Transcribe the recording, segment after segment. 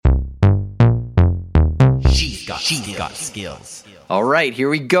got skills. All right, here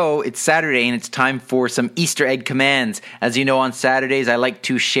we go. It's Saturday and it's time for some Easter egg commands. As you know, on Saturdays, I like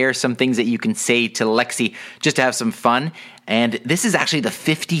to share some things that you can say to Lexi just to have some fun. And this is actually the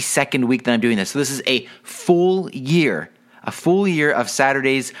 52nd week that I'm doing this. So this is a full year of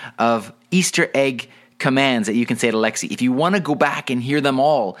Saturdays of Easter egg commands that you can say to Lexi. If you want to go back and hear them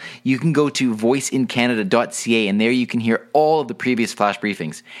all, you can go to voiceincanada.ca and there you can hear all of the previous flash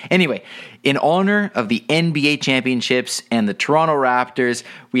briefings. Anyway, in honor of the NBA championships and the Toronto Raptors,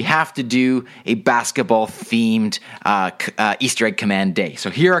 we have to do a basketball-themed Easter egg command day.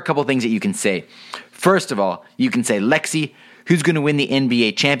 So here are a couple things that you can say. First of all, you can say, Lexi, who's going to win the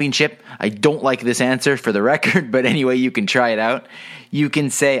NBA championship? I don't like this answer for the record, but anyway, you can try it out. You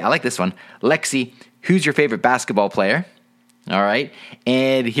can say, I like this one, Lexi, who's your favorite basketball player? All right.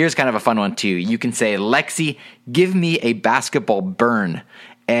 And here's kind of a fun one too. You can say, Lexi, give me a basketball burn.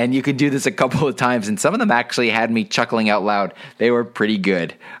 And you can do this a couple of times, and some of them actually had me chuckling out loud. They were pretty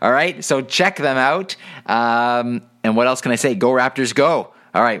good. All right. So check them out. And what else can I say? Go Raptors, go.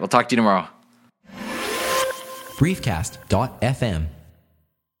 All right. We'll talk to you tomorrow. Briefcast.fm